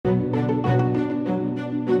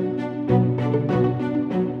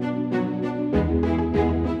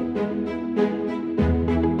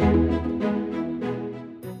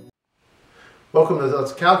Welcome to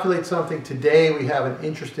Let's Calculate Something. Today we have an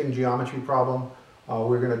interesting geometry problem.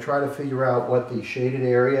 We're going to try to figure out what the shaded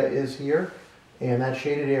area is here. And that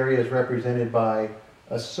shaded area is represented by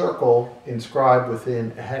a circle inscribed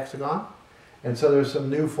within a hexagon. And so there's some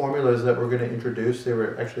new formulas that we're going to introduce. They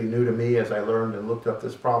were actually new to me as I learned and looked up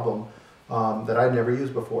this problem that I'd never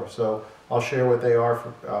used before. So I'll share what they are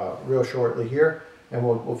real shortly here, and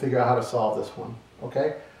we'll figure out how to solve this one.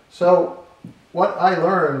 Okay? So what I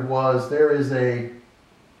learned was there is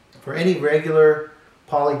for any regular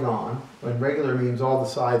polygon, when regular means all the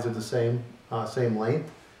sides are the same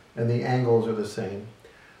length and the angles are the same.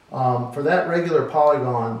 For that regular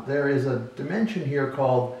polygon, there is a dimension here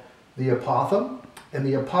called the apothem, and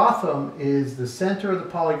the apothem is the center of the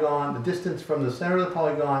polygon, the distance from the center of the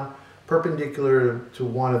polygon perpendicular to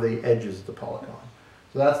one of the edges of the polygon.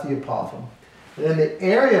 So that's the apothem. And then the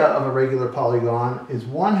area of a regular polygon is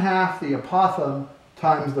 1/2 the apothem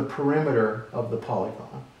times the perimeter of the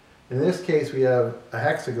polygon. In this case, we have a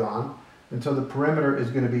hexagon, and so the perimeter is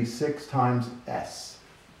going to be 6 times s.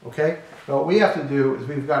 Okay? So what we have to do is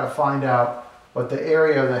we've got to find out what the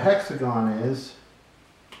area of the hexagon is.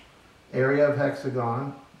 Area of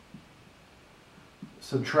hexagon.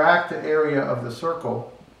 Subtract the area of the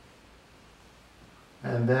circle,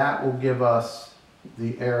 and that will give us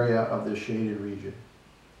the area of the shaded region.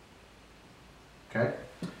 Okay?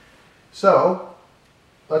 So,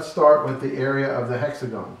 let's start with the area of the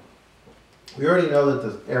hexagon. We already know that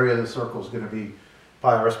the area of the circle is going to be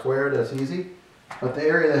pi r squared, that's easy. But the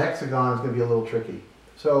area of the hexagon is going to be a little tricky.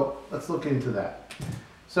 So, let's look into that.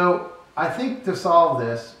 So, I think to solve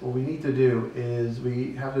this, what we need to do is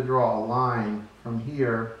we have to draw a line from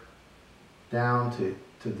here down to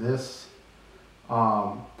this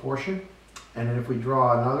portion. And then if we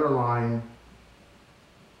draw another line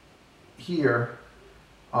here,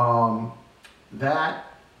 I'm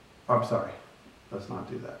sorry, let's not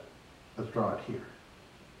do that. Let's draw it here.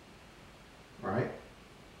 All right?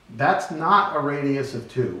 That's not a radius of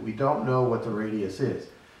 2. We don't know what the radius is.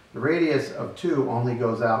 The radius of 2 only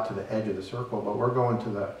goes out to the edge of the circle, but we're going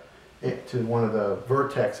to one of the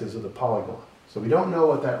vertexes of the polygon. So we don't know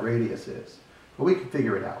what that radius is, but we can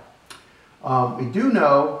figure it out. We do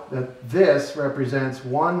know that this represents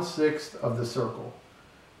 1/6 of the circle.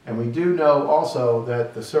 And we do know also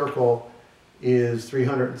that the circle is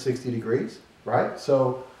 360 degrees, right?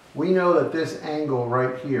 So we know that this angle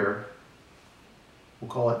right here, we'll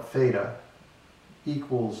call it theta,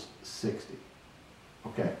 equals 60.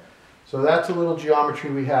 Okay, so that's a little geometry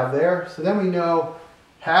we have there. So then we know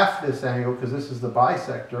half this angle, because this is the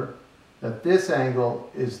bisector, that this angle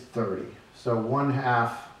is 30. So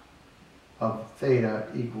 1/2 of theta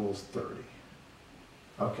equals 30.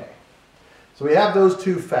 Okay, so we have those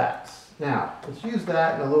two facts. Now, let's use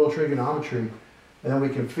that in a little trigonometry, and then we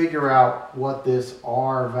can figure out what this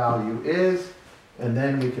r value is, and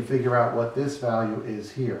then we can figure out what this value is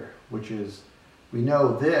here, which is, we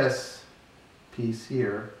know this piece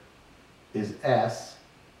here is s,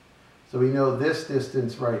 so we know this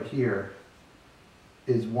distance right here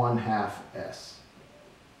is 1/2 s.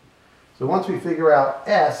 So once we figure out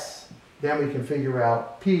s, then we can figure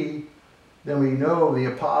out p. Then we know the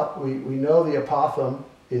apothem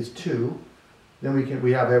is 2. Then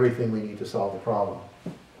we have everything we need to solve the problem.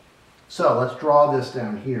 So let's draw this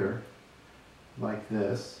down here like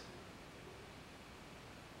this.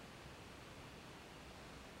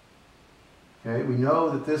 Okay, we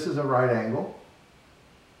know that this is a right angle.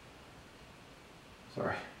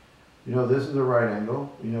 Sorry. We know this is a right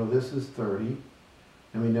angle. We know this is 30.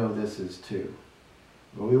 And we know this is 2.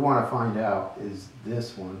 What we want to find out is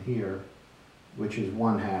this one here, which is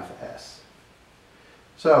 1/2 s.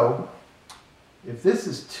 So, if this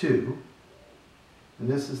is 2, and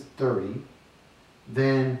this is 30,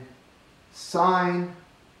 then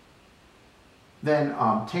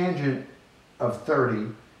tangent of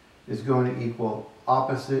 30 is going to equal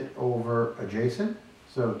opposite over adjacent.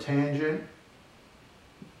 So tangent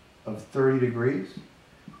of 30 degrees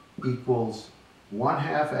equals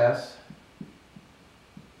 1/2 s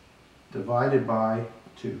divided by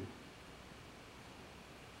 2.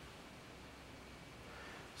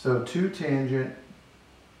 So 2 tangent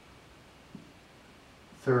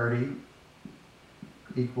 30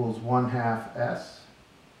 equals 1/2 s.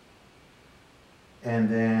 And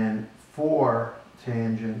then 4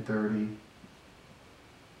 tangent 30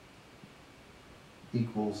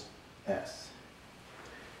 equals s.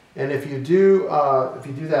 And if you do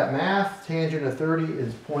that math, tangent of 30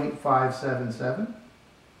 is 0.577.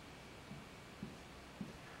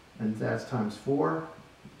 And that's times 4.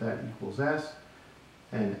 That equals s.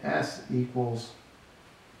 And s equals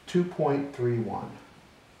 2.31.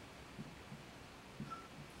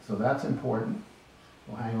 So that's important.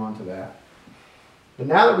 We'll hang on to that. But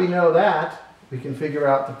now that we know that, we can figure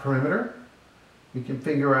out the perimeter. We can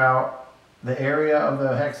figure out the area of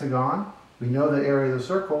the hexagon. We know the area of the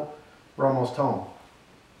circle. We're almost home.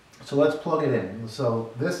 So let's plug it in.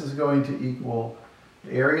 So this is going to equal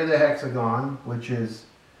the area of the hexagon, which is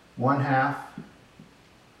 1/2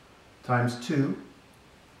 times 2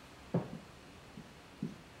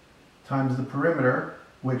 times the perimeter,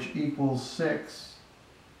 which equals 6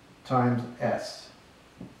 times s,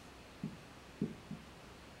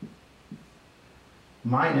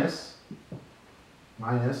 minus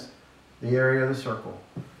the area of the circle.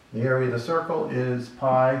 The area of the circle is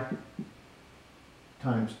pi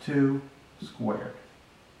times 2 squared.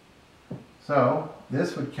 So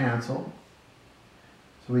this would cancel.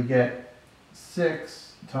 So we get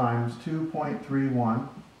 6 times 2.31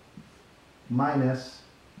 minus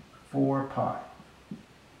 4 pi.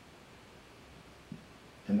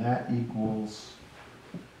 And that equals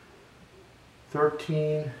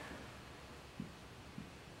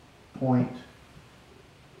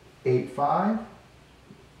 13.85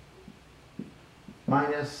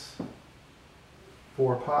 minus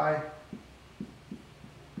 4 pi.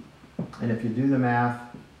 And if you do the math,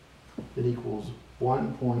 it equals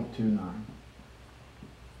 1.29.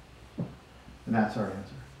 And that's our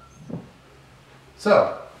answer.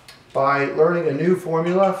 So, by learning a new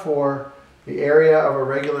formula for the area of a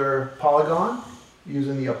regular polygon,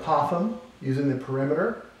 using the apothem, using the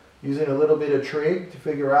perimeter, using a little bit of trig to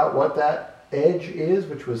figure out what that edge is,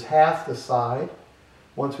 which was half the side.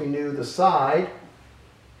 Once we knew the side,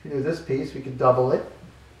 if we knew this piece, we could double it.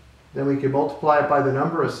 Then we could multiply it by the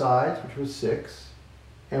number of sides, which was 6.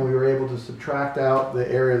 And we were able to subtract out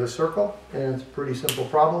the area of the circle. And it's a pretty simple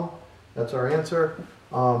problem. That's our answer.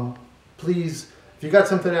 Please, if you got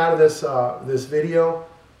something out of this video,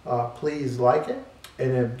 please like it.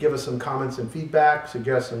 And then give us some comments and feedback,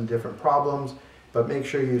 suggest some different problems. But make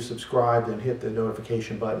sure you subscribe and hit the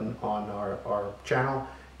notification button on our channel.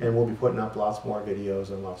 And we'll be putting up lots more videos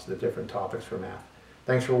and lots of different topics for math.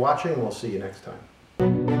 Thanks for watching, and we'll see you next time.